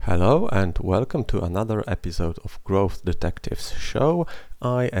Hello and welcome to another episode of Growth Detectives Show.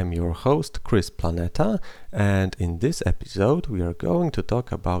 I am your host Chris Planeta, and in this episode we are going to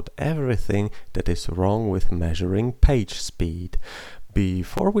talk about everything that is wrong with measuring page speed.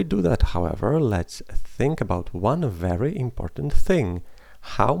 Before we do that, however, let's think about one very important thing.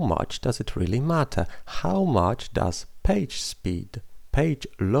 How much does it really matter? How much does page speed, page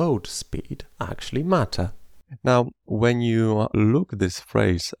load speed actually matter? Now, when you look this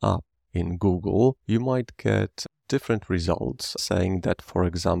phrase up in Google, you might get different results saying that, for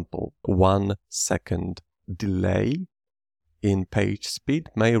example, 1 second delay in page speed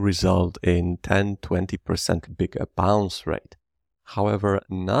may result in 10-20% bigger bounce rate. However,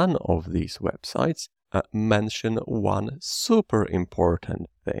 none of these websites mention one super important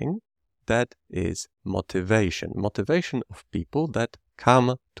thing, that is motivation. Motivation of people that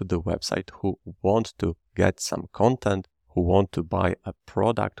come to the website who want to get some content, who want to buy a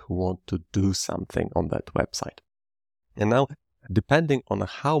product, who want to do something on that website. And now, depending on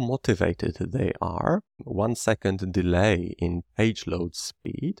how motivated they are, 1 second delay in page load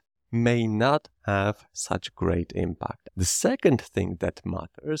speed may not have such great impact. The second thing that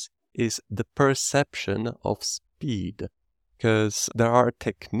matters is the perception of speed, because there are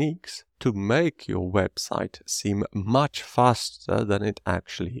techniques to make your website seem much faster than it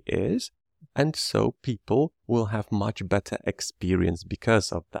actually is, and so people will have much better experience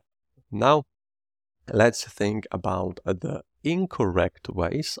because of that. Now, let's think about the incorrect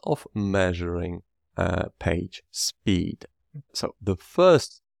ways of measuring page speed. So the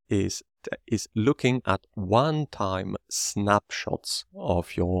first is looking at one-time snapshots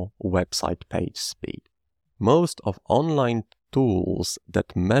of your website page speed. Most of online tools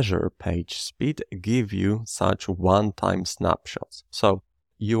that measure page speed give you such one-time snapshots. So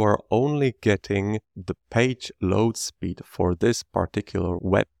you are only getting the page load speed for this particular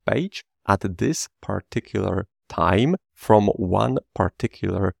web page at this particular time from one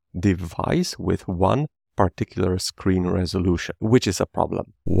particular device with one particular screen resolution, which is a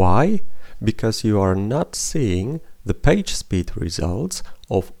problem. Why? Because you are not seeing the page speed results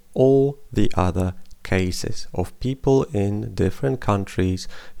of all the other cases of people in different countries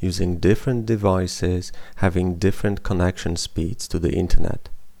using different devices, having different connection speeds to the internet.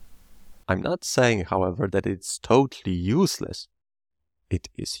 I'm not saying, however, that it's totally useless. It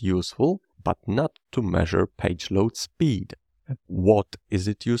is useful, but not to measure page load speed. What is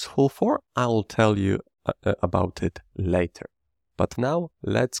it useful for? I'll tell you about it later. But now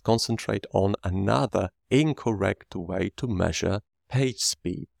let's concentrate on another incorrect way to measure page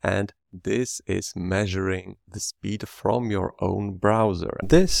speed, and this is measuring the speed from your own browser.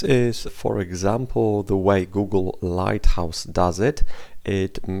 This is, for example, the way Google Lighthouse does it.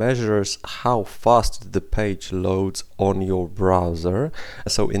 It measures how fast the page loads on your browser.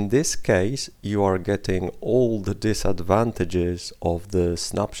 So in this case, you are getting all the disadvantages of the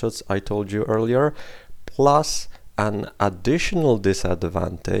snapshots I told you earlier, plus an additional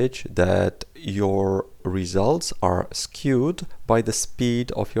disadvantage that your results are skewed by the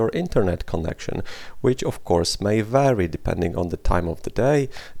speed of your internet connection, which of course may vary depending on the time of the day,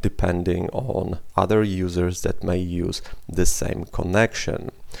 depending on other users that may use the same connection.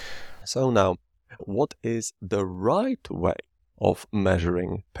 So now, what is the right way of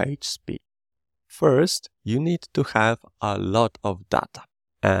measuring page speed? First, you need to have a lot of data.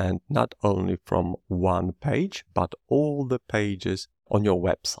 And not only from one page, but all the pages on your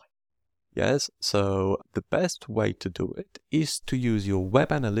website. Yes, so the best way to do it is to use your web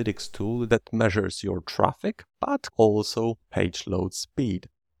analytics tool that measures your traffic, but also page load speed.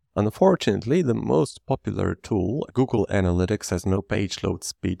 Unfortunately, the most popular tool, Google Analytics, has no page load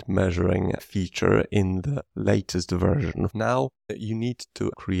speed measuring feature in the latest version. Now, you need to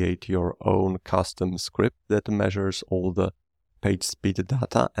create your own custom script that measures all the page speed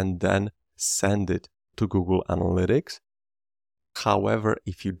data and then send it to Google Analytics. However,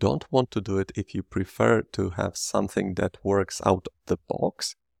 if you don't want to do it, if you prefer to have something that works out of the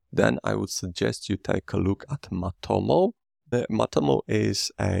box, then I would suggest you take a look at Matomo. Matomo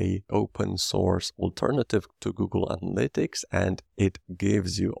is an open source alternative to Google Analytics, and it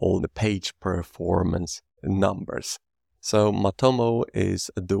gives you all the page performance numbers. So Matomo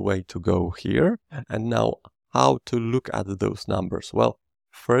is the way to go here. And now, how to look at those numbers? Well,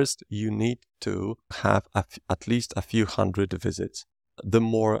 first you need to have at least a few hundred visits. The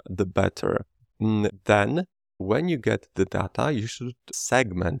more, the better. Then, when you get the data, you should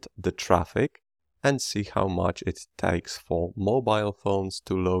segment the traffic and see how much it takes for mobile phones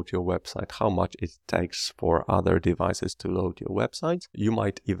to load your website, how much it takes for other devices to load your website. You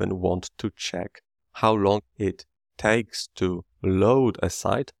might even want to check how long it takes to load a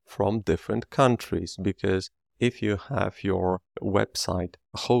site from different countries. Because if you have your website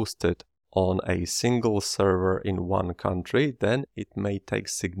hosted on a single server in one country, then it may take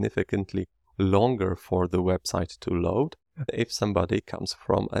significantly longer for the website to load if somebody comes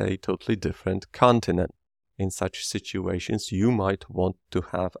from a totally different continent. In such situations, you might want to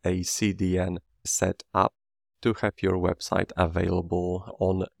have a CDN set up to have your website available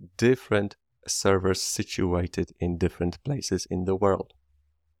on different servers situated in different places in the world.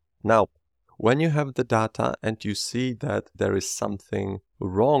 Now, when you have the data and you see that there is something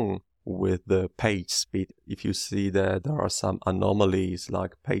wrong with the page speed, if you see that there are some anomalies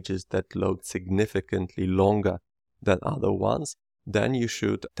like pages that load significantly longer than other ones, then you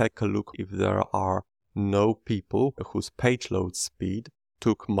should take a look if there are no people whose page load speed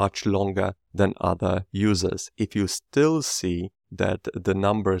took much longer than other users. If you still see that the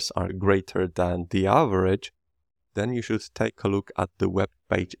numbers are greater than the average, then you should take a look at the web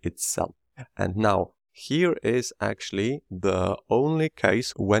page itself. And now, here is actually the only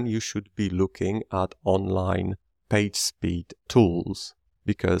case when you should be looking at online page speed tools,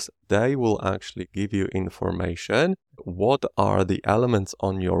 because they will actually give you information what are the elements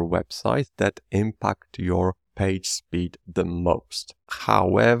on your website that impact your page speed the most.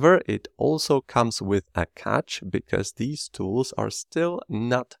 However, it also comes with a catch, because these tools are still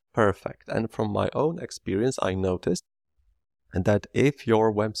not perfect. And from my own experience, I noticed that if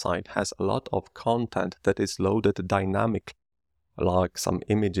your website has a lot of content that is loaded dynamically, like some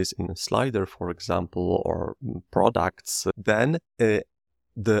images in a slider, for example, or products, then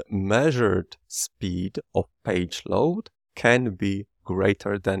the measured speed of page load can be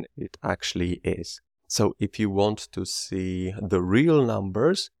greater than it actually is. So if you want to see the real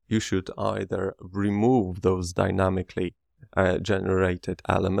numbers, you should either remove those dynamically generated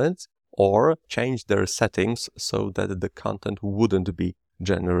elements or change their settings so that the content wouldn't be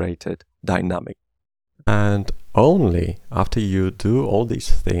generated dynamic. And only after you do all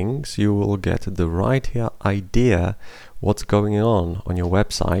these things, you will get the right idea what's going on your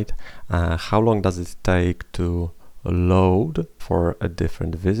website, how long does it take to load for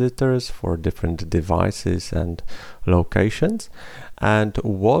different visitors, for different devices and locations, and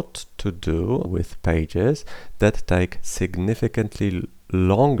what to do with pages that take significantly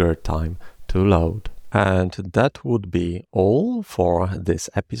longer time to load. And that would be all for this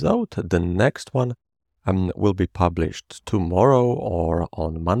episode. The next one will be published tomorrow or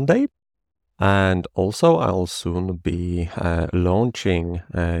on Monday. And also I'll soon be launching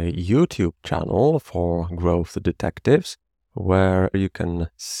a YouTube channel for growth detectives, where you can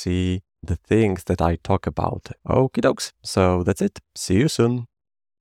see the things that I talk about. Okie dokes. So that's it. See you soon.